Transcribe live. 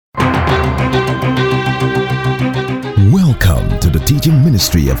teaching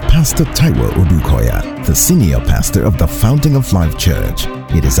ministry of Pastor Taiwo Odukoya, the senior pastor of the Fountain of Life Church.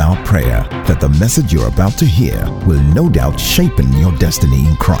 It is our prayer that the message you're about to hear will no doubt shape your destiny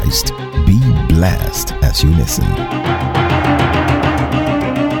in Christ. Be blessed as you listen.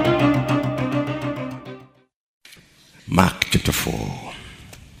 Mark chapter 4.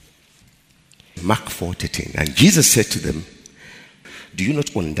 Mark 4:13. And Jesus said to them, "Do you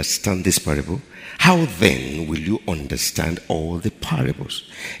not understand this parable? How then will you understand all the parables?"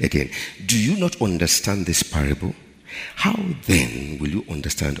 Again, do you not understand this parable? How then will you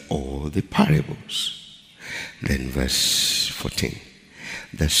understand all the parables? Then verse 14.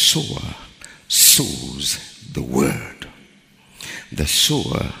 The sower sows the word. The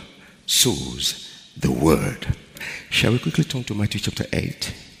sower sows the word. Shall we quickly turn to Matthew chapter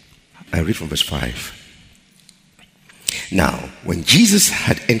 8? I read from verse 5. Now, when Jesus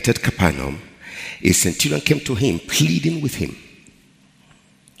had entered Capernaum, a centurion came to him, pleading with him,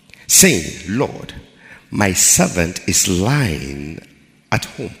 saying, "Lord, my servant is lying at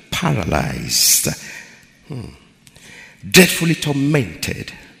home, paralyzed, dreadfully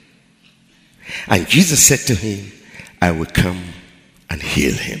tormented." And Jesus said to him, "I will come and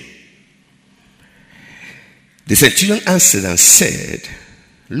heal him." The centurion answered and said,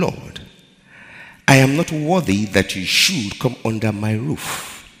 "Lord, I am not worthy that you should come under my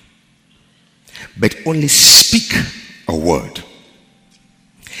roof, but only speak a word,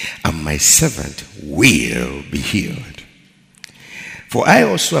 and my servant will be healed. For I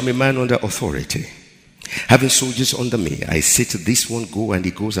also am a man under authority, having soldiers under me. I say to this one, go, and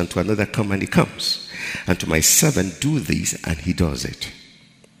he goes, and to another, come, and he comes, and to my servant, do this, and he does it."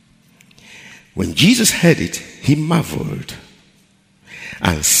 When Jesus heard it, he marveled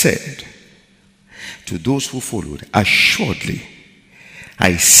and said to those who followed, "Assuredly,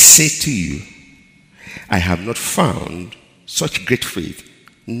 I say to you, I have not found such great faith,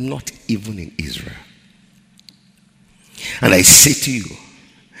 not even in Israel. And I say to you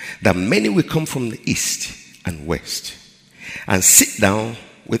that many will come from the east and west and sit down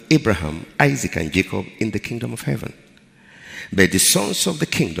with Abraham, Isaac, and Jacob in the kingdom of heaven. But the sons of the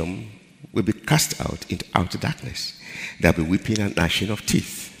kingdom will be cast out into outer darkness. There will be weeping and gnashing of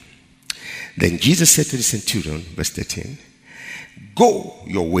teeth." Then Jesus said to the centurion, verse 13, "Go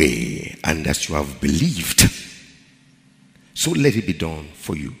your way, and as you have believed, so let it be done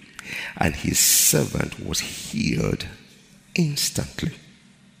for you." And his servant was healed instantly,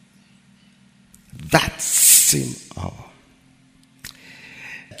 that same hour.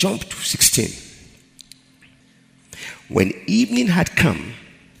 Jump to 16. When evening had come,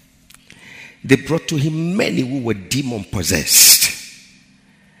 they brought to him many who were demon-possessed,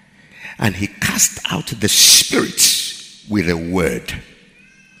 and he cast out the spirits with a word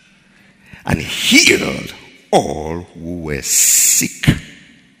and healed all who were sick.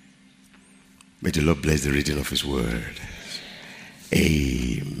 May the Lord bless the reading of his word.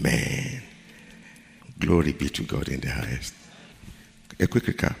 Amen. Glory be to God in the highest. A quick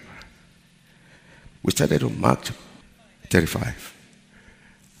recap. We started on Mark 35.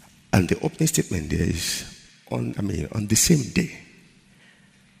 And the opening statement there is on the same day,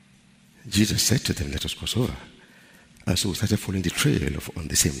 Jesus said to them, "Let us cross over." And so we started following the trail of on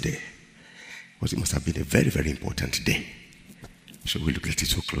the same day. Because it must have been a very, very important day. So we look at it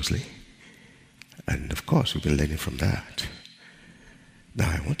so closely. And of course, we've been learning from that. Now,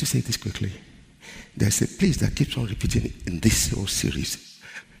 I want to say this quickly. There's a place that keeps on repeating in this whole series.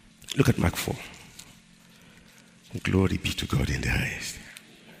 Look at Mark 4. Glory be to God in the highest.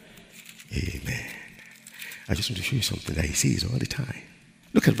 Amen. I just want to show you something that he says all the time.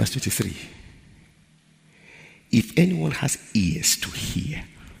 Look at verse 23. If anyone has ears to hear,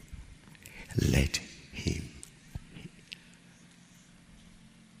 let him hear.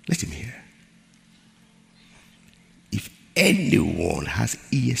 Let him hear. If anyone has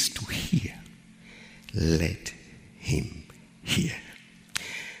ears to hear, let him hear.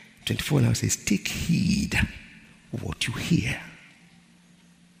 24 now says, take heed what you hear.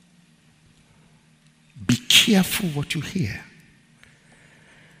 Be careful what you hear.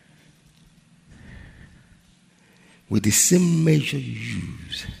 With the same measure you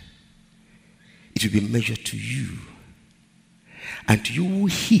use, it will be measured to you. And you will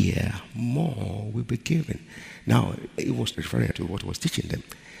hear, more will be given. Now, it was referring to what I was teaching them.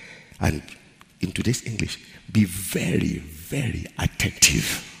 And in today's English, be very, very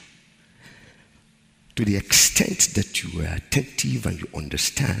attentive. To the extent that you are attentive and you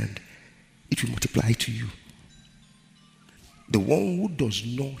understand, it will multiply to you. The one who does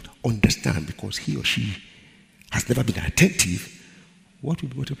not understand because he or she has never been attentive, what will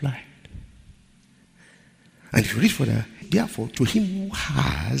be multiplied? And if you read further, therefore, to him who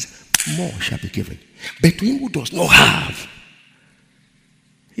has, more shall be given. But to him who does not have,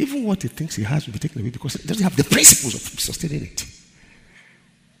 even what he thinks he has will be taken away because he doesn't have the principles of sustaining it.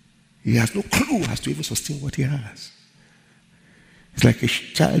 He has no clue as to even sustain what he has. It's like a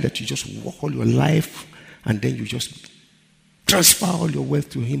child that you just walk all your life and then you just transfer all your wealth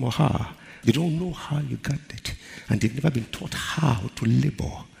to him or her. They don't know how you got it. And they've never been taught how to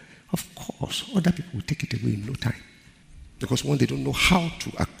labor. Of course, other people will take it away in no time. Because one, they don't know how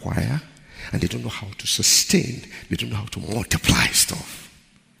to acquire, and they don't know how to sustain. They don't know how to multiply stuff.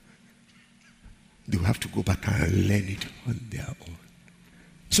 They will have to go back and learn it on their own.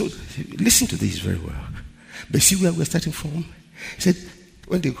 So listen to this very well. But see where we're starting from? He said,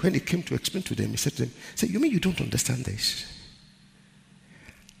 when they came to explain to them, he said to them, you mean you don't understand this?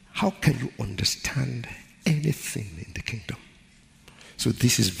 How can you understand anything in the kingdom? So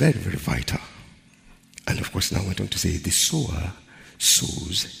this is very, very vital. And of course, now I went on to say, the sower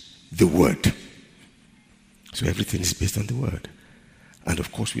sows the word. So everything is based on the word. And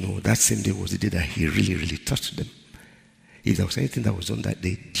of course, we know that same day was the day that he really, really touched them. If there was anything that was done that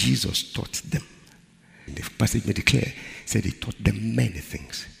day, Jesus taught them. In the passage made it clear, he said he taught them many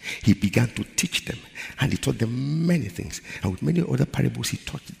things. He began to teach them, and he taught them many things. And with many other parables, he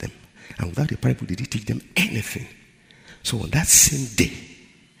taught them. And without a parable, did he teach them anything? So on that same day,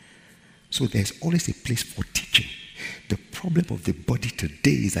 so there's always a place for teaching. The problem of the body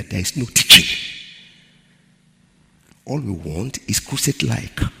today is that there is no teaching. All we want is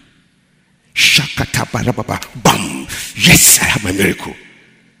crusade-like. Shakata barababa, bam! Yes, I have my miracle.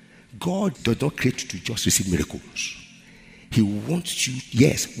 God does not create you to just receive miracles. He wants you,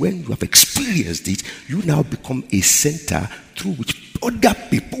 yes, when you have experienced it, you now become a center through which other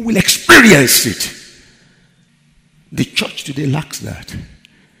people will experience it. The church today lacks that.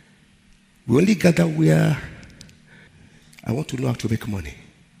 We only gather where I want to know how to make money.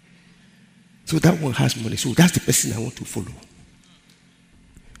 So that one has money. So that's the person I want to follow.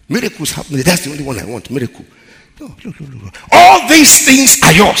 Miracles happen. That's the only one I want. Miracle. No. All these things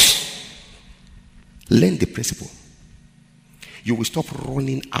are yours. Learn the principle. You will stop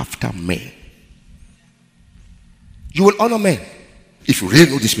running after men. You will honor men if you really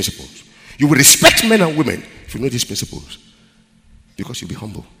know these principles. You will respect men and women if you know these principles. Because you'll be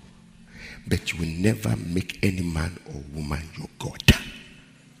humble. But you will never make any man or woman your God.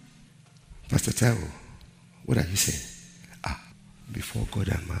 Pastor Tao, what are you saying? Before God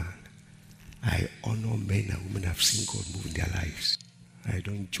and man, I honor men and women who have seen God move in their lives. I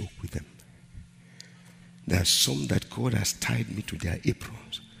don't joke with them. There are some that God has tied me to their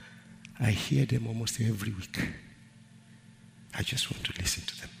aprons. I hear them almost every week. I just want to listen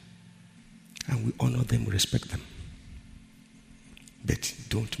to them. And we honor them, we respect them. But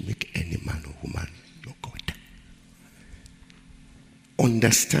don't make any man or woman your God.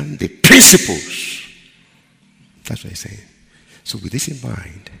 Understand the principles. That's what I'm saying. So with this in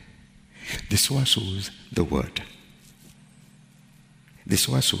mind, the sower sows the word. The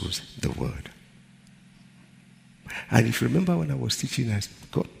sower sows the word. And if you remember when I was teaching,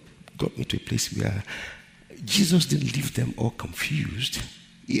 God got me to a place where Jesus didn't leave them all confused.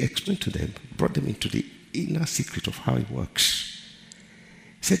 He explained to them, brought them into the inner secret of how it works.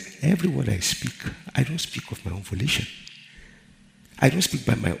 He said, every word I speak, I don't speak of my own volition. I don't speak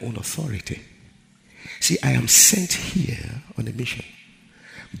by my own authority. See, I am sent here on a mission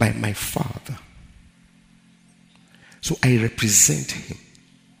by my Father. So I represent him.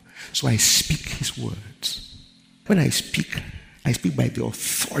 So I speak his words. When I speak by the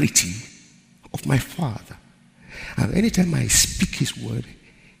authority of my Father. And anytime I speak his word,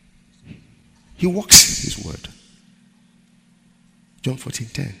 he works his word. John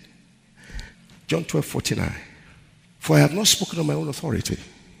 14:10. John 12:49. For I have not spoken on my own authority.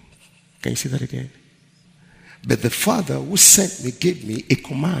 Can you see that again? But the Father who sent me gave me a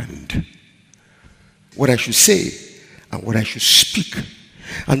command. What I should say and what I should speak.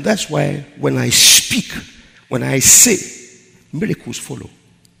 And that's why when I speak, when I say, miracles follow.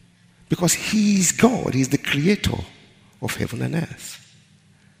 Because he is God. He is the creator of heaven and earth.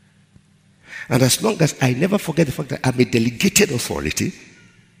 And as long as I never forget the fact that I'm a delegated authority,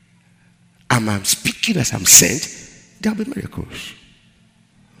 and I'm speaking as I'm sent, there will be miracles.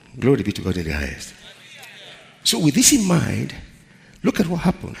 Glory be to God in the highest. So with this in mind, look at what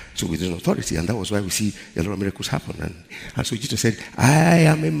happened. So with an authority, and that was why we see a lot of miracles happen. And so Jesus said, I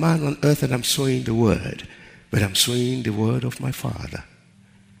am a man on earth and I'm sowing the word. But I'm sowing the word of my Father.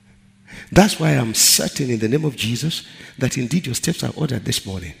 That's why I'm certain in the name of Jesus that indeed your steps are ordered this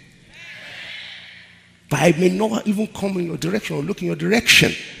morning. But I may not even come in your direction or look in your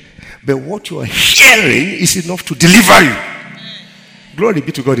direction. But what you are hearing is enough to deliver you. Glory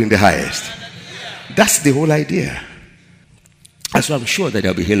be to God in the highest. That's the whole idea. And so I'm sure that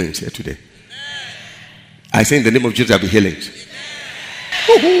there'll be healings here today. I say in the name of Jesus, there'll be healings.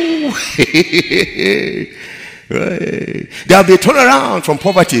 There'll be a turnaround from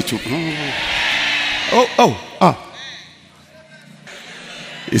poverty to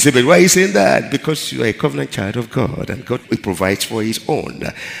You say, but why are you saying that? Because you are a covenant child of God, and God provides for his own.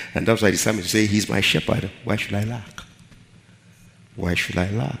 And that's why the psalmist say, he's my shepherd. Why should I lack? Why should I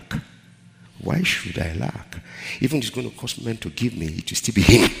lack? Why should I lack? Even if it's going to cost men to give me, it will still be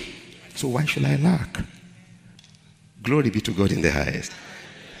him. So why should I lack? Glory be to God in the highest.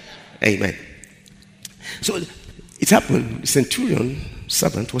 Amen. So it happened. The centurion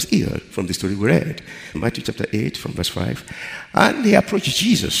servant was ill, from the story we read. Matthew chapter 8 from verse 5. And he approached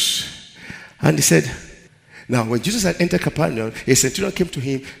Jesus. And he said, now when Jesus had entered Capernaum, a centurion came to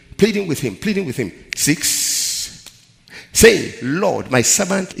him, pleading with him. 6, saying, Lord, my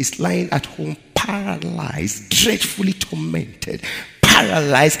servant is lying at home, paralyzed, dreadfully tormented.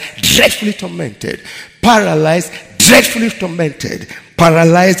 Paralyzed, dreadfully tormented. Paralyzed, dreadfully tormented.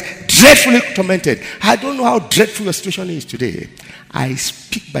 Paralyzed, dreadfully tormented. I don't know how dreadful your situation is today. I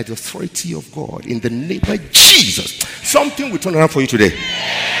speak by the authority of God in the name of Jesus. Something will turn around for you today.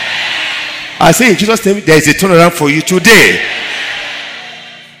 I say in Jesus' name, there is a turnaround for you today.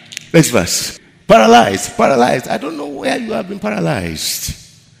 Next verse. Paralyzed. I don't know where you have been paralyzed.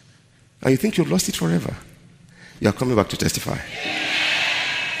 And you think you've lost it forever. You are coming back to testify.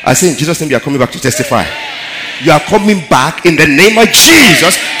 I say in Jesus' name, you are coming back to testify. You are coming back in the name of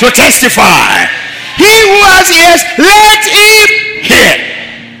Jesus to testify. He who has ears, let him hear.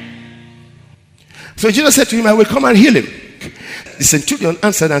 So Jesus said to him, I will come and heal him. The centurion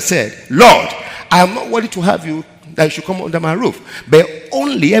answered and said, Lord, I am not worthy to have you that you should come under my roof, but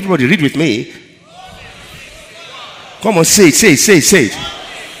only, everybody read with me. Come on, say it. Say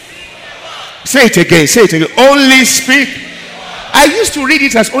it again. Only speak. I used to read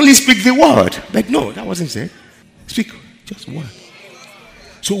it as only speak the word. But no, that wasn't said. Speak just one.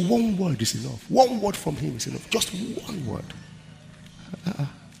 So one word is enough. One word from him is enough. Just one word.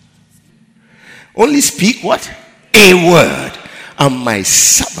 Only speak what? A word. And my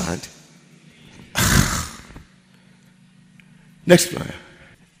servant. Next one.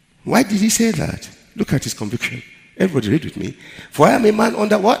 Why did he say that? Look at his conviction. Everybody read with me. For I am a man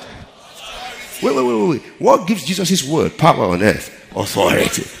under what? Wait. What gives Jesus his word? Power on earth.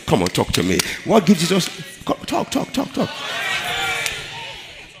 Authority. Come on, talk to me. What gives Jesus... Talk.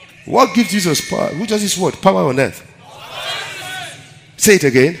 What gives Jesus power? Who does his word? Power on earth. Say it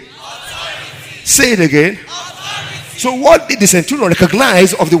again. Say it again. So what did the centurion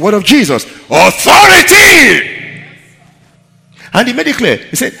recognize of the word of Jesus? Authority! And he made it clear.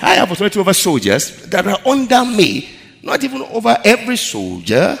 He said, I have authority over soldiers that are under me. Not even over every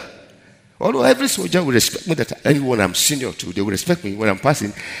soldier. Although every soldier will respect me, that anyone I'm senior to, they will respect me when I'm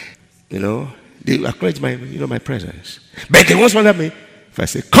passing. They acknowledge my presence. But the ones under me, if I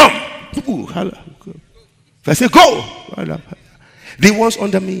say, come. If I say, go. The ones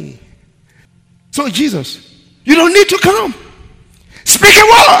under me. So Jesus, you don't need to come. Speak a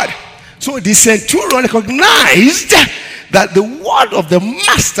word. So the centurion recognized that the word of the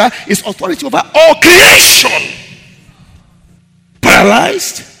master is authority over all creation.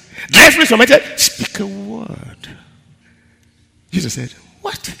 Paralyzed, dreadfully tormented, speak a word. Jesus said,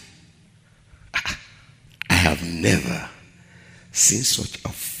 what? I have never seen such a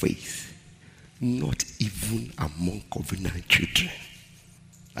faith, not even among covenant children.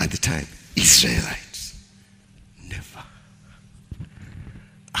 At the time, Israelites. Never.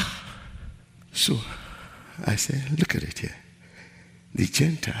 So, I said, look at it here. The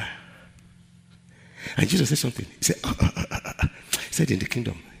Gentile. And Jesus said something. He said, He said, in the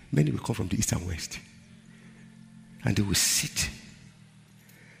kingdom, many will come from the east and west. And they will sit.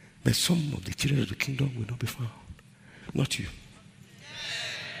 But some of the children of the kingdom will not be found. Not you.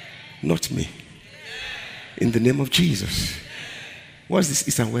 Not me. In the name of Jesus. What's this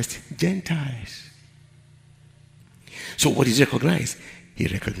east and west? Gentiles. So what did he recognize? He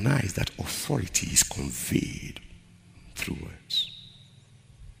recognized that authority is conveyed through words.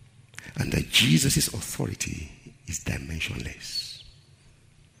 And that Jesus' authority is dimensionless.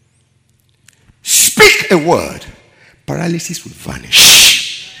 Speak a word, paralysis will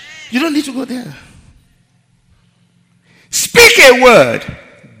vanish. You don't need to go there. Speak a word,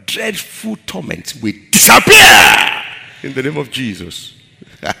 dreadful torment will disappear in the name of Jesus.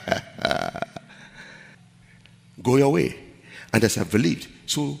 Go your way. And as I believed,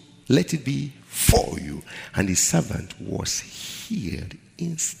 so let it be for you. And his servant was healed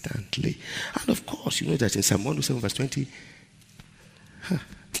instantly. And of course, you know that in Psalm 107 verse 20,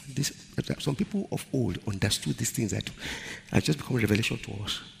 some people of old understood these things that have just become a revelation to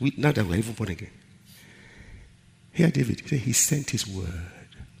us. Now that we're even born again. Here David, he sent his word.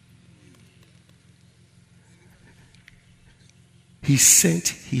 He sent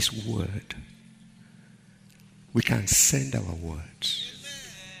his word. We can send our words.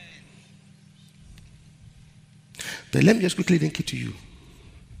 But let me just quickly link it to you.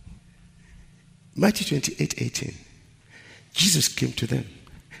 Matthew 28:18. Jesus came to them.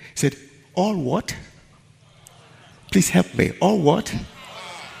 He said, all what? Please help me. All what?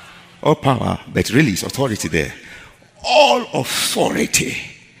 All power. But really it's authority there. All authority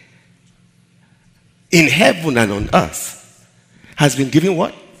in heaven and on earth has been given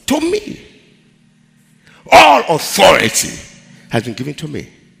what? To me. All authority has been given to me.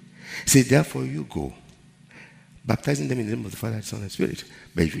 Say, therefore you go, baptizing them in the name of the Father, Son, and Spirit.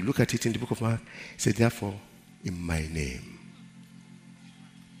 But if you look at it in the book of Mark, say, therefore, in my name.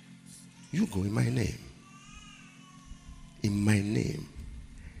 You go in my name. In my name.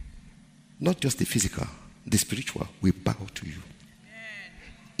 Not just the physical, the spiritual. We bow to you.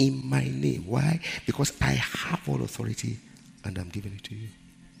 In my name. Why? Because I have all authority and I'm giving it to you.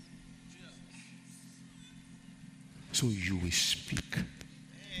 So you will speak.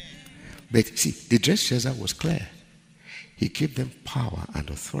 But see, the dress chaser was clear. He gave them power and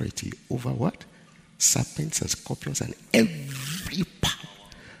authority over what? Serpents and scorpions and every power.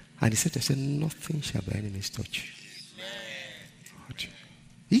 And he said, nothing shall by enemies touch you.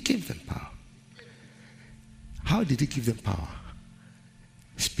 He gave them power. How did he give them power?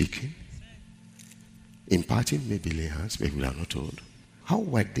 Speaking. Imparting, maybe lay hands, maybe we are not told. How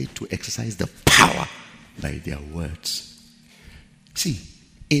were they to exercise the power? By their words. See,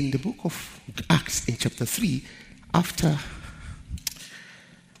 in the book of Acts, in chapter 3, after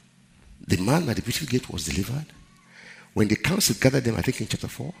the man at the beautiful gate was delivered, when the council gathered them, I think in chapter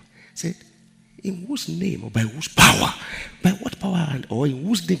 4, said, in whose name or by whose power? By what power or in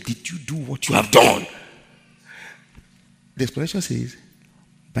whose name did you do what you have done? The explanation says,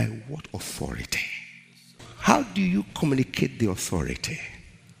 by what authority? How do you communicate the authority?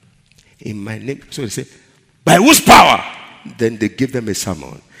 In my name. So they say, by whose power? Then they give them a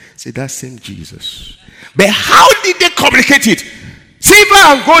sermon. Say, that same Jesus. But how did they communicate it? Silver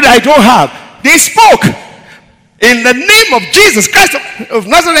and gold I don't have. They spoke. In the name of Jesus Christ of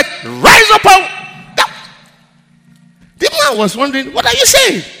Nazareth, rise up. The man was wondering, what are you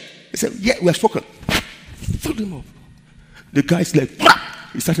saying? He said, yeah, we have spoken. Throw him up. The guy's leg,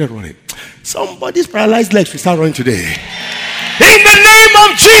 he started running. Somebody's paralyzed legs will start running today. In the name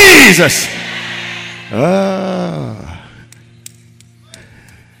of Jesus.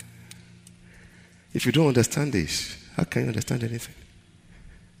 If you don't understand this, how can you understand anything?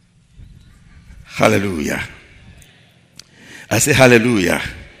 Hallelujah. I say hallelujah.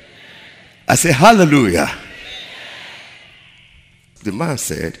 I say hallelujah. The man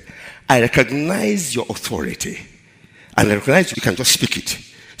said, I recognize your authority. And I recognize you can just speak it.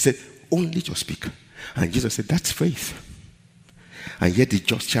 He said, only just speak. And Jesus said, that's faith. And yet the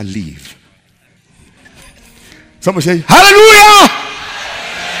just shall live. Somebody say, hallelujah!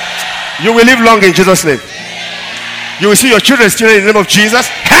 You will live long in Jesus' name. You will see your children still in the name of Jesus.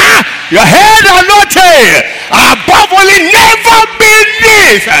 Your head and not tail. Above only, never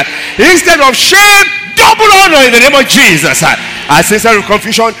beneath. Instead of shame, double honor in the name of Jesus. As instead of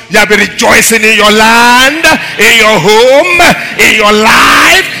confusion, you will be rejoicing in your land, in your home, in your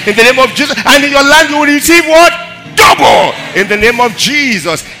life, in the name of Jesus. And in your land you will receive what? Double in the name of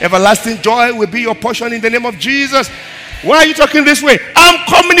Jesus. Everlasting joy will be your portion in the name of Jesus. Why are you talking this way? I'm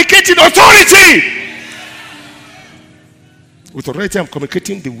communicating authority. With authority, I'm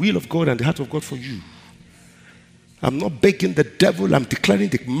communicating the will of God and the heart of God for you. I'm not begging the devil. I'm declaring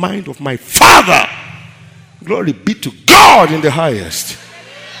the mind of my Father. Glory be to God in the highest.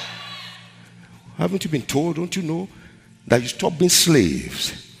 Haven't you been told, don't you know, that you stop being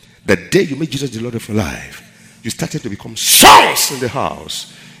slaves the day you make Jesus the Lord of your life? You started to become sons in the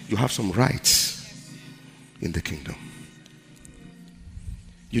house. You have some rights in the kingdom.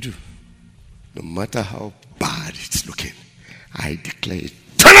 You do. No matter how bad it's looking, I declare it.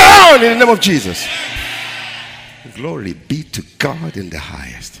 Turn around in the name of Jesus. Glory be to God in the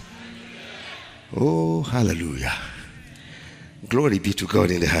highest. Oh, hallelujah. Glory be to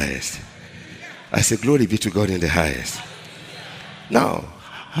God in the highest. I say, glory be to God in the highest. Now,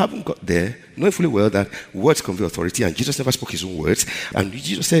 haven't got there, knowing fully well that words convey authority, and Jesus never spoke his own words. And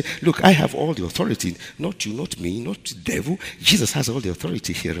Jesus said, look, I have all the authority, not you, not me, not the devil. Jesus has all the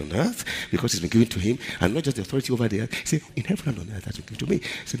authority here on earth because it's been given to him, and not just the authority over there. He said, in heaven and on earth has been given to me.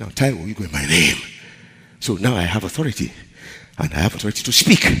 He said, now, Taiwo, you go in my name. So now I have authority, and I have authority to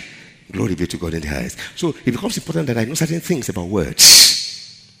speak. Glory be to God in the highest. So it becomes important that I know certain things about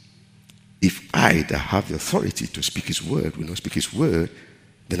words. If I that have the authority to speak his word will not speak his word,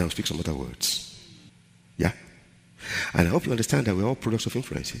 then I'll speak some other words. Yeah? And I hope you understand that we're all products of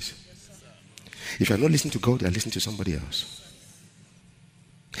influences. If you're not listening to God, you're listening to somebody else.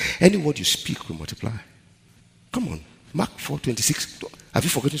 Any word you speak will multiply. Come on. Mark 4:26. Have you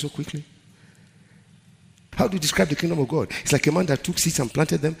forgotten so quickly? How do you describe the kingdom of God? It's like a man that took seeds and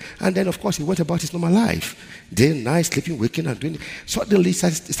planted them, and then, of course, he went about his normal life. Day and night, sleeping, waking, and doing it. Suddenly, it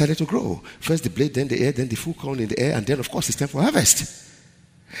started to grow. First the blade, then the air, then the full corn in the air, and then, of course, it's time for harvest.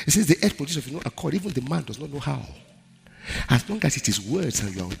 It says the earth produces of no accord. Even the man does not know how. As long as it is words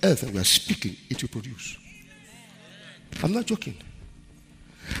and you are on earth and we are speaking, it will produce. I'm not joking.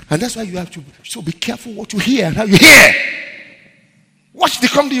 And that's why you have to so be careful what you hear and how you hear. Watch the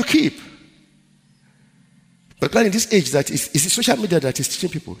company you keep. But in this age, that is social media that is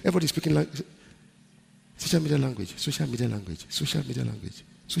teaching people. Everybody is speaking social media language, social media language, social media language,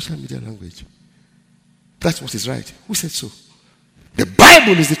 social media language. That's what is right. Who said so? The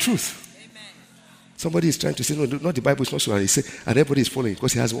Bible is the truth. Amen. Somebody is trying to say, no, not the Bible is not so. And, and everybody is following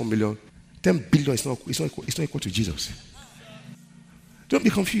because he has 1 million. 10 billion is not equal to Jesus. Don't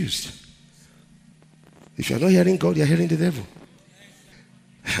be confused. If you are not hearing God, you are hearing the devil.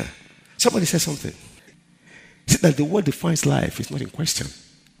 Somebody said something. He said that the word defines life is not in question.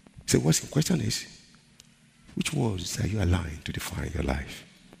 He said, what's in question is, which words are you allowing to define your life?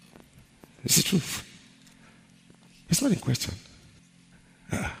 It's the truth. It's not in question.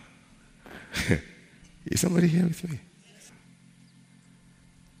 Is somebody here with me?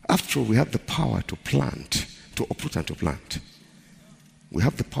 After all, we have the power to plant, to uproot and to plant. We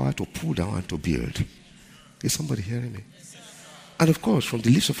have the power to pull down and to build. Is somebody hearing me? And of course, from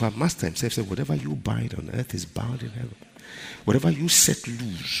the lips of our master himself, said, whatever you bind on earth is bound in heaven. Whatever you set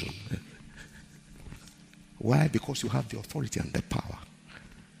loose on earth. Why? Because you have the authority and the power.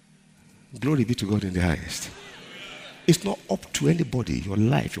 Glory be to God in the highest. It's not up to anybody. Your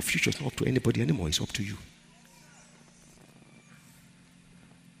life, your future is not up to anybody anymore. It's up to you.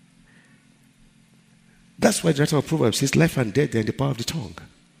 That's why the writer of Proverbs says, life and death are in the power of the tongue.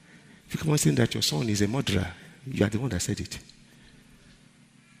 If you come on saying that your son is a murderer, you are the one that said it.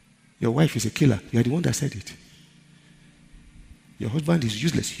 Your wife is a killer, you are the one that said it. Your husband is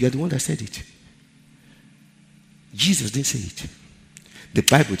useless, you are the one that said it. Jesus didn't say it. The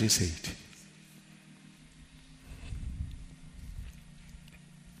Bible didn't say it.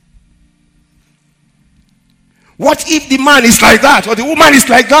 What if the man is like that or the woman is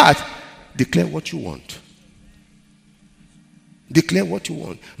like that? Declare what you want. Declare what you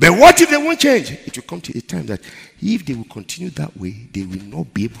want. But what if they won't change? It will come to a time that if they will continue that way, they will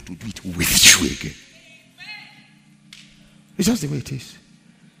not be able to do it with you again. It's just the way it is.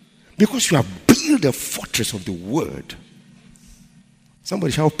 Because you have built a fortress of the word.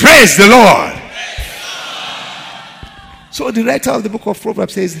 Somebody shall praise the Lord. So the writer of the book of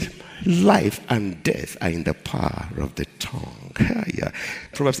Proverbs says, life and death are in the power of the tongue. Yeah.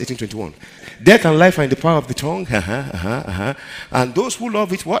 Proverbs 18:21. Death and life are in the power of the tongue. And those who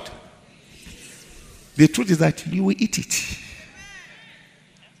love it, what? The truth is that you will eat it.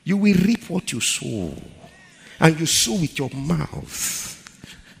 You will reap what you sow. And you sow with your mouth.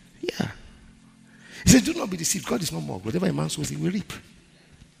 Yeah. He says, do not be deceived. God is not mocked. Whatever a man sows, he will reap.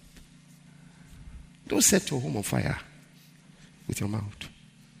 Don't set your home on fire with your mouth.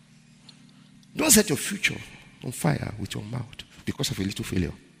 Don't set your future on fire with your mouth because of a little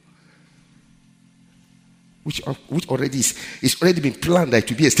failure. Which already is already been planned that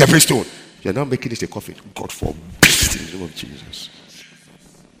to be a stepping stone. You're now making it a coffin. God forbid in the name of Jesus.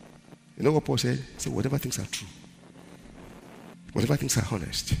 You know what Paul said? He said, whatever things are true, whatever things are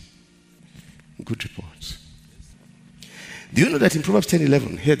honest, good reports. Do you know that in Proverbs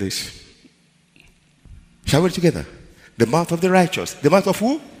 10:11, hear this. Shall we read together? The mouth of the righteous. The mouth of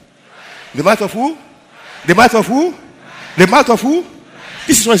who? The mouth of who? The mouth of who? The mouth of who?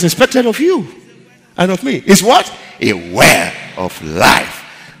 This is what is expected of you and of me. It's what? A well of life.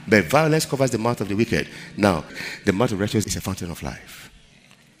 But violence covers the mouth of the wicked. Now, the mouth of the righteous is a fountain of life.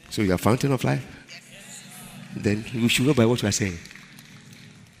 So you are a fountain of life? Then you should know by what you are saying.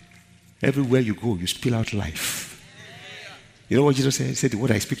 Everywhere you go, you spill out life. You know what Jesus said? He said, the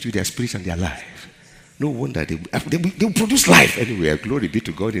word I speak to you, they are spirit and they are life. No wonder they will produce life anywhere. Glory be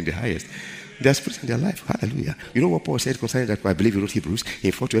to God in the highest. They are spirit in their life. Hallelujah. You know what Paul said concerning that? I believe he wrote Hebrews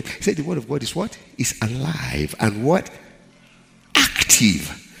in 4:12. He said the word of God is what? Is alive and what?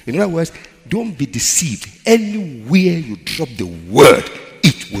 Active. In other words, don't be deceived. Anywhere you drop the word,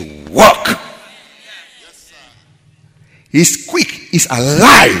 it will work. It's quick. It's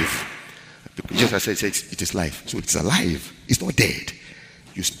alive. Jesus said it is life. So it's alive. It's not dead.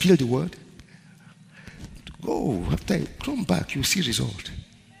 You spill the word. Go. After you come back, you see result.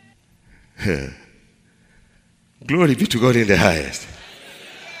 Glory be to God in the highest.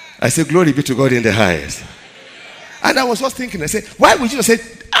 I said, glory be to God in the highest. And I was just thinking, I said, why would Jesus say,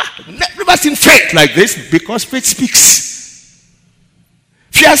 never seen faith like this? Because faith speaks.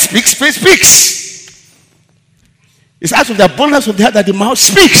 Fear speaks, faith speaks. It's out of the abundance of the heart that the mouth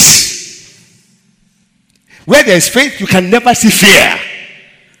speaks. Where there is faith, you can never see fear.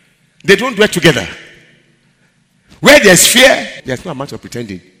 They don't work together. Where there's fear, there's no amount of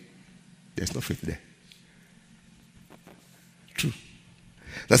pretending. There's no faith there. True.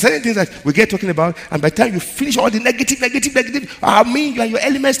 There's certain things that we get talking about, and by the time you finish all the negative, I mean, you and your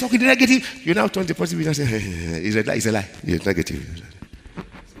elements talking the negative, you now turn to the positive and say, it's a lie. It's negative.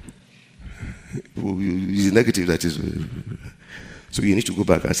 It's negative, that is. So you need to go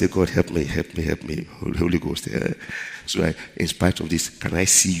back and say, God, help me. Holy Ghost. So in spite of this, can I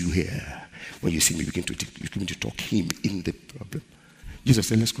see you here? When you see me, begin to talk him in the problem. Jesus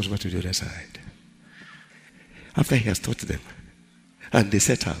said, let's cross over to the other side. After he has taught them, and they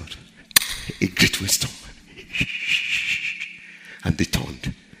set out, a great wisdom. And they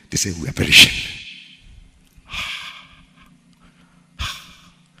turned. They said, we are perishing.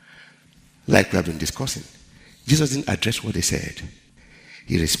 Like we have been discussing. Jesus didn't address what they said.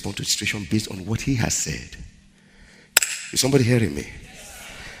 He responded to the situation based on what he has said. Is somebody hearing me?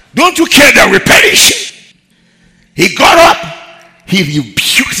 Don't you care that we perish? He got up. He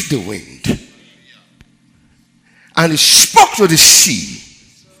rebuked the wind. And he spoke to the sea.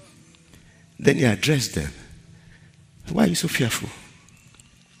 Then he addressed them. Why are you so fearful?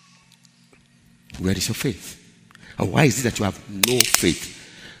 Where is your faith? And why is it that you have no faith?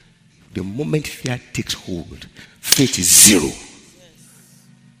 The moment fear takes hold, faith is zero.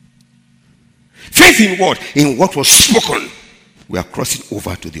 Faith in what? In what was spoken. We are crossing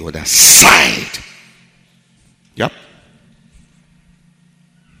over to the other side. Yep.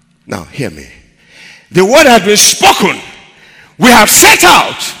 Now, hear me. The word has been spoken. We have set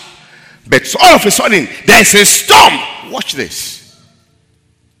out. But all of a sudden, there is a storm. Watch this.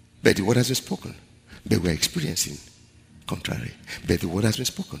 But the word has been spoken. But we are experiencing contrary. But the word has been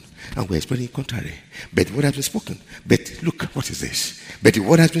spoken. And we are experiencing contrary. But the word has been spoken. But look, what is this? But the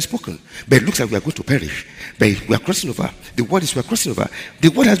word has been spoken. But it looks like we are going to perish. But we are crossing over. The word is we are crossing over. The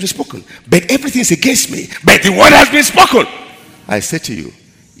word has been spoken. But everything is against me. But the word has been spoken. I say to you,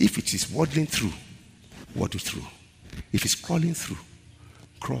 if it is waddling through, waddle through. If it's crawling through,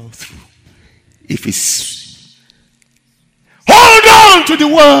 crawl through. If it's hold on to the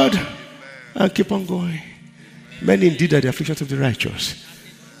word and keep on going. Many indeed are the afflictions of the righteous,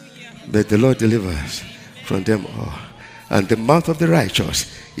 but the Lord delivers from them all. And the mouth of the righteous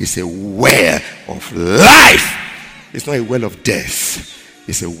is a well of life. It's not a well of death.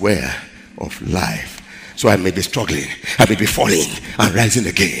 It's a well of life. So I may be struggling, I may be falling and rising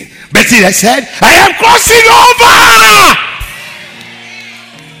again. But he has said, I am crossing over.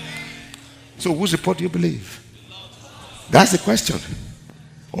 So whose report do you believe? That's the question.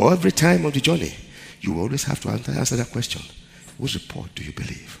 Or every time on the journey, you always have to answer that question. Whose report do you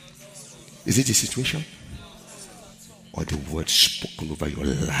believe? Is it the situation? Or the word spoken over your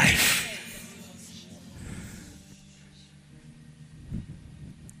life?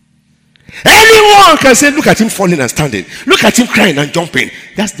 Anyone can say, look at him falling and standing. Look at him crying and jumping.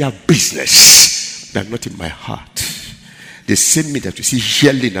 That's their business. They're not in my heart. The same me that you see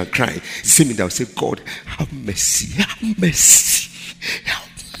yelling and crying. The same me that will say, God, have mercy. Have mercy. Help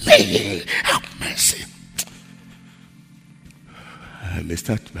me. Have mercy. I may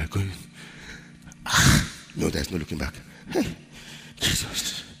start by going, no, there's no looking back. Hey,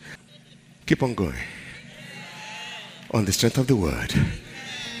 Jesus. Keep on going. On the strength of the word.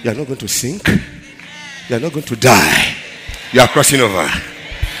 You are not going to sink. You are not going to die. You are crossing over.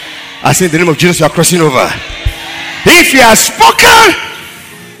 I say in the name of Jesus, you are crossing over. If he has spoken,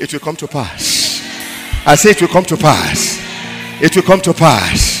 it will come to pass. I say it will come to pass. It will come to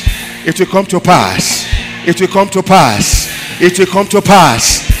pass. It will come to pass. It will come to pass. It will come to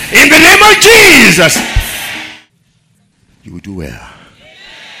pass. In the name of Jesus, you will do well.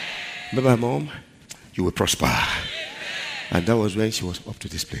 Remember, Mom? You will prosper. And that was when she was up to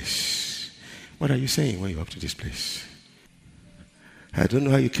this place. What are you saying when you're up to this place? I don't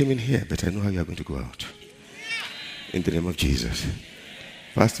know how you came in here, but I know how you are going to go out. In the name of Jesus.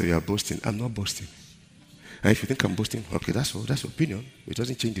 Pastor, you are boasting. I'm not boasting. And if you think I'm boasting, okay, that's all. That's your opinion. It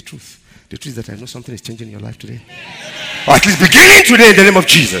doesn't change the truth. The truth is that I know something is changing in your life today. Or at least beginning today in the name of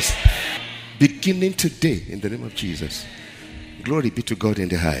Jesus. Beginning today in the name of Jesus. Glory be to God in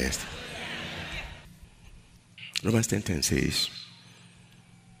the highest. Romans 10:10 says,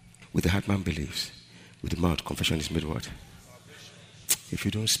 with the heart man believes, with the mouth confession is made what? If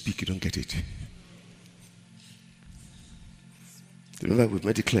you don't speak, you don't get it. Remember, we've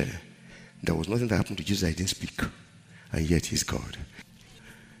made it clear there was nothing that happened to Jesus that he didn't speak, and yet he's God.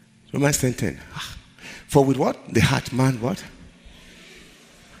 Romans 10:10. For with what? The heart man what?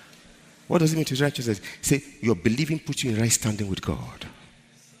 What does it mean to be righteous? Say, your believing puts you in right standing with God.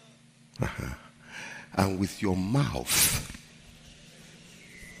 And with your mouth.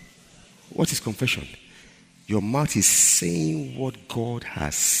 What is confession? Your mouth is saying what God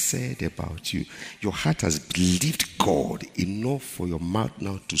has said about you. Your heart has believed God enough for your mouth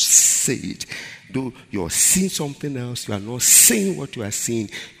now to say it. Though you're seeing something else, you are not saying what you are seeing.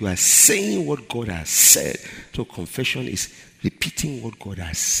 You are saying what God has said. So confession is repeating what God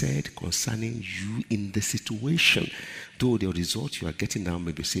has said concerning you in the situation. Though the result you are getting now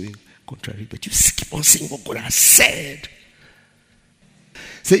may be saying contrary, but you keep on saying what God has said.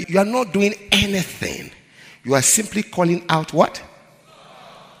 So you are not doing anything. You are simply calling out what?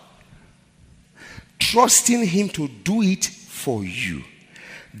 Trusting him to do it for you.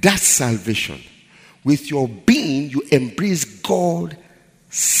 That's salvation. With your being, you embrace God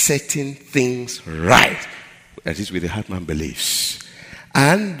setting things right. That is with the heart man believes.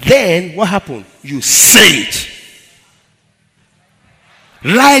 And then what happened? You say it.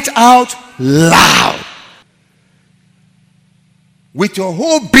 Right out loud. With your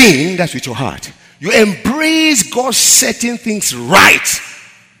whole being, that's with your heart. You embrace God setting things right.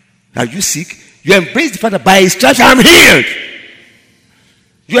 Are you sick? You embrace the fact that by his stripes I am healed.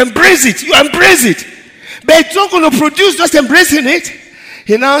 You embrace it. You embrace it. But it's not going to produce just embracing it.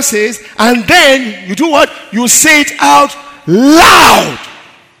 He now says, and then you do what? You say it out loud.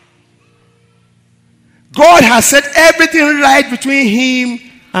 God has set everything right between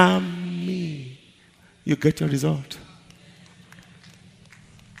him and me. You get your result.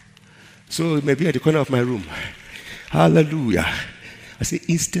 So it may be at the corner of my room. Hallelujah. I say,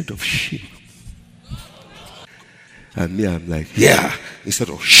 instead of shame. And me, I'm like, yeah, instead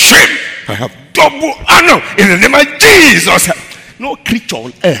of shame, I have double honor in the name of Jesus. No creature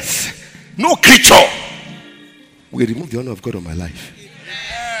on earth, no creature will remove the honor of God on my life.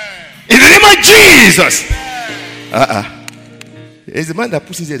 In the name of Jesus. It's the man that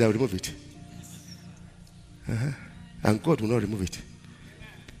puts it there that will remove it. And God will not remove it.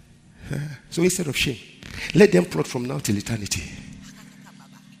 So instead of shame, let them plot from now till eternity.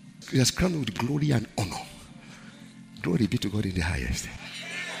 He has crowned with glory and honor. Glory be to God in the highest.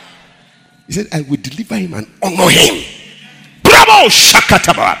 He said, I will deliver him and honor him. Bravo!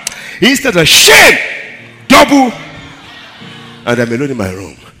 Shakataba. Instead of shame, double. And I'm alone in my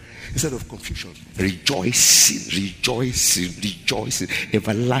room. Instead of confusion, rejoicing, rejoicing, rejoicing.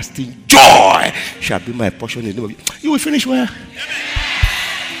 Everlasting joy shall be my portion in the name of you. You will finish well.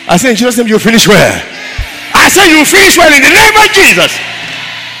 I say in Jesus' name, you will finish well. I say you will finish well in the name of Jesus.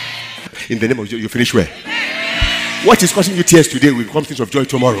 In the name of Jesus, you finish well. What is causing you tears today will become things of joy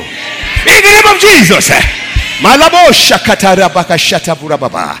tomorrow. In the name of Jesus. Malabo shakatara baka shata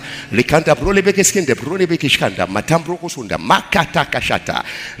burababa. Rikanta brolebeke skende brolebeke shkanda matambro kosunda makata kashata.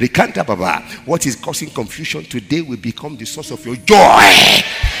 Rikanta baba. What is causing confusion today will become the source of your joy.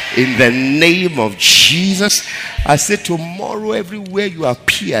 In the name of Jesus. I say tomorrow everywhere you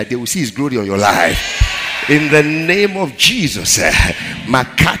appear, they will see his glory on your life. In the name of Jesus.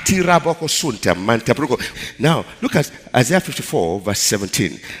 Makati raboko sunta mantabroko. Now, look at Isaiah 54 verse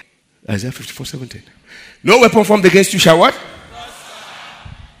 17. Isaiah 54:17. No weapon formed against you shall what?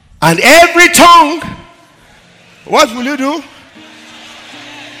 And every tongue, what will you do?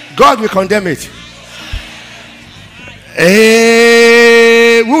 God will condemn it.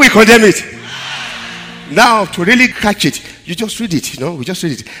 Who will condemn it? Now, to really catch it, you just read it, we just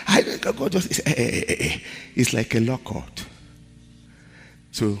read it. God just, it's like a law court.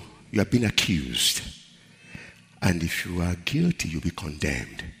 So, you are being accused. And if you are guilty, you'll be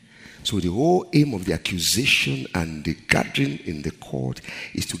condemned. So the whole aim of the accusation and the gathering in the court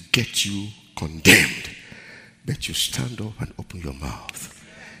is to get you condemned. But you stand up and open your mouth.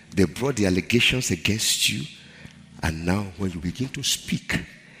 They brought the allegations against you, and now when you begin to speak,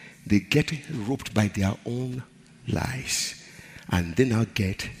 they get roped by their own lies, and they now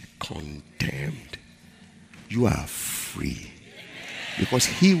get condemned. You are free. Because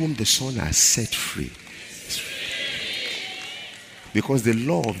he whom the Son has set free. Because the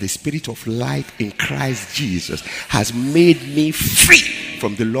law of the Spirit of life in Christ Jesus has made me free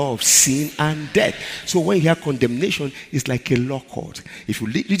from the law of sin and death. So when you hear condemnation, it's like a law court. If you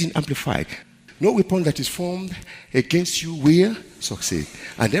read in Amplified, no weapon that is formed against you will succeed.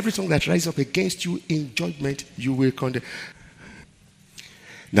 And every tongue that rises up against you in judgment, you will condemn.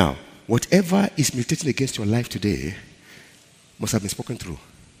 Now, whatever is militating against your life today must have been spoken through.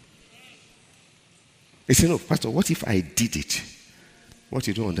 They say, no, Pastor, what if I did it? What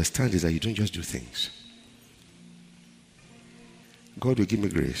you don't understand is that you don't just do things. God will give me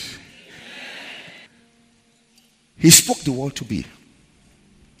grace. He spoke the world to be.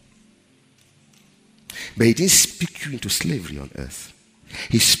 But he didn't speak you into slavery on earth.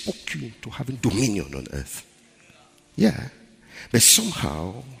 He spoke you into having dominion on earth. Yeah. But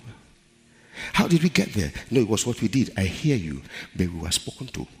somehow, how did we get there? No, it was what we did. I hear you. But we were spoken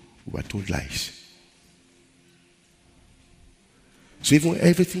to. We were told lies. So even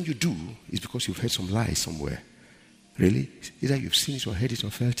everything you do is because you've heard some lies somewhere. Really? Either you've seen it or heard it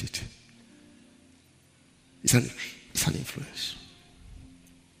or felt it. It's an influence.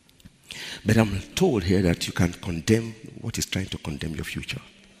 But I'm told here that you can condemn what is trying to condemn your future.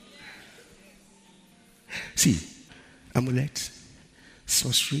 See, amulets,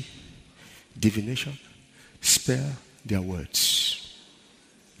 sorcery, divination, spell, they are words.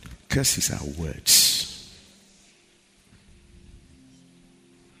 Curses are words.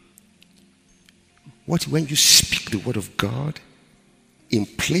 When you speak the word of God in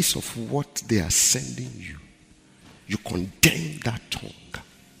place of what they are sending you, you condemn that tongue.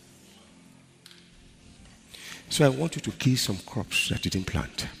 So I want you to kill some crops that you didn't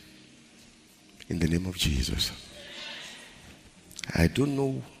plant. In the name of Jesus. I don't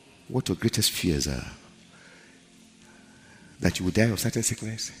know what your greatest fears are. That you will die of certain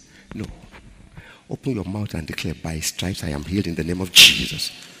sickness? No. Open your mouth and declare, by stripes I am healed in the name of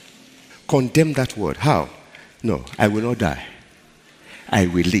Jesus. Condemn that word. How? No, I will not die. I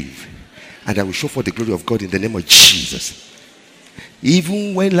will live. And I will show forth the glory of God in the name of Jesus.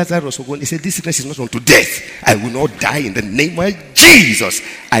 Even when Lazarus was going, he said, this sickness is not unto death. I will not die in the name of Jesus.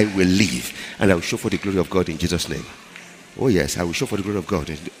 I will live. And I will show forth the glory of God in Jesus' name. Oh yes, I will show forth the glory of God.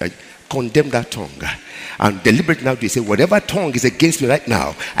 Condemn that tongue. And deliberate now to say, whatever tongue is against me right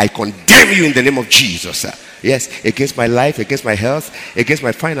now, I condemn you in the name of Jesus. Yes, against my life, against my health, against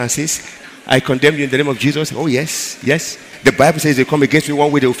my finances. I condemn you in the name of Jesus. Oh yes, yes. The Bible says they come against me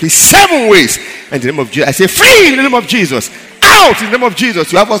one way, they will flee 7 ways. In the name of Jesus, I say, flee in the name of Jesus. Out in the name of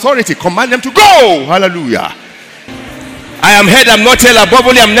Jesus. You have authority. Command them to go. Hallelujah. I am head, I'm not tail. Above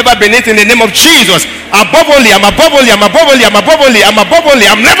only, I'm never beneath in the name of Jesus. Above only, I'm above only, I'm above only, I'm above only, I'm above only,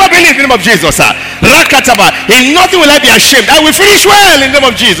 I'm never beneath in the name of Jesus. Rakataba. In nothing will I be ashamed. I will finish well in the name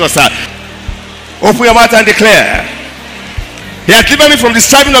of Jesus. Open your mouth and declare. He has delivered me from the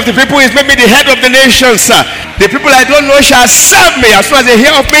striving of the people. He has made me the head of the nations. The people I don't know shall serve me. As soon as they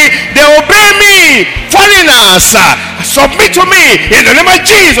hear of me, they obey me. Foreigners, submit to me in the name of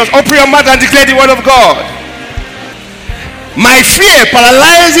Jesus. Open your mouth and declare the word of God. My fear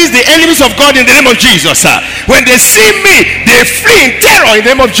paralyzes the enemies of God in the name of Jesus. When they see me, they flee in terror in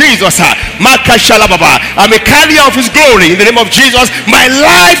the name of Jesus. I'm a carrier of his glory in the name of Jesus. My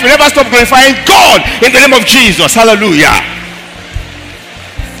life will never stop glorifying God in the name of Jesus. Hallelujah.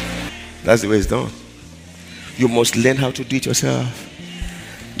 That's the way it's done. You must learn how to do it yourself.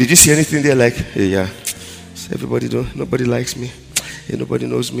 Did you see anything there like, hey, yeah, nobody likes me. Hey, nobody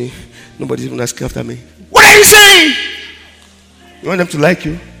knows me. Nobody's even asking after me. What are you saying? You want them to like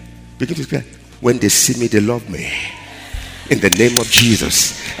you? Begin to speak. When they see me, they love me. In the name of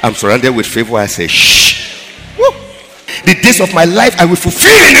Jesus. I'm surrounded with favor. I say, shh. Woo. The days of my life I will fulfill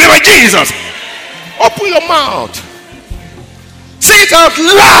in the name of Jesus. Open your mouth. Say it out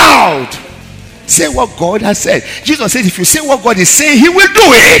loud. Say what God has said. Jesus said, if you say what God is saying, he will do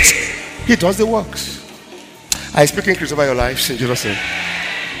it. He does the works. I speak increase over your lives in Jesus' name.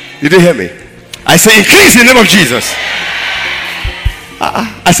 You didn't hear me? I say increase in the name of Jesus.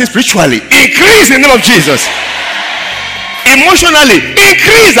 I say spiritually, increase in the name of Jesus. Emotionally,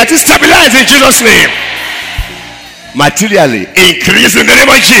 increase, that is stabilize in Jesus' name. Materially, increase in the name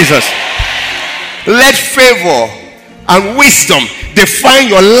of Jesus. Let favor and wisdom define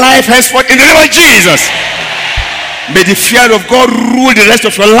your life henceforth in the name of Jesus. May the fear of God rule the rest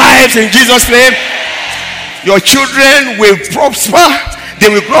of your lives in Jesus' name. Your children will prosper. They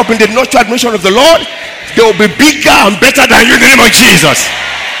will grow up in the nurture admission of the Lord. They will be bigger and better than you in the name of Jesus.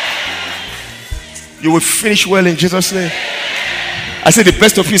 You will finish well in Jesus' name. I say the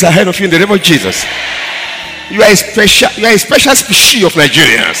best of you is ahead of you in the name of Jesus. You are a special species of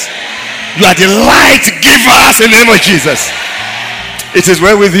Nigerians. You are the light givers in the name of Jesus. It is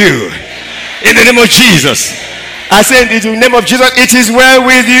well with you in the name of Jesus. I say in the name of Jesus, it is well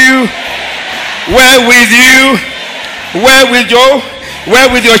with you. Well with you. Well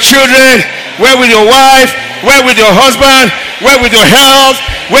with your children. Well with your wife. Well with your husband. Well with your health.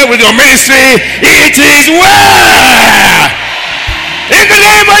 Well with your ministry. It is well in the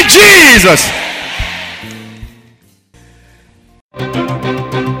name of Jesus.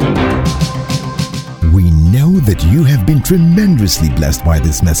 We know that you have been tremendously blessed by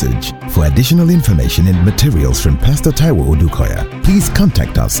this message. For additional information and materials from Pastor Taiwo Odukoya, please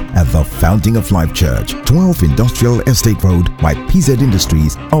contact us at the Fountain of Life Church, 12 Industrial Estate Road by PZ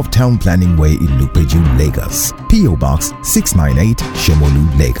Industries of Town Planning Way in Lupeju, Lagos. P.O. Box 698,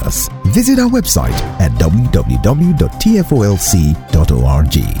 Shomolu, Lagos. Visit our website at www.tfolc.org.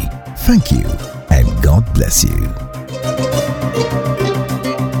 Thank you and God bless you.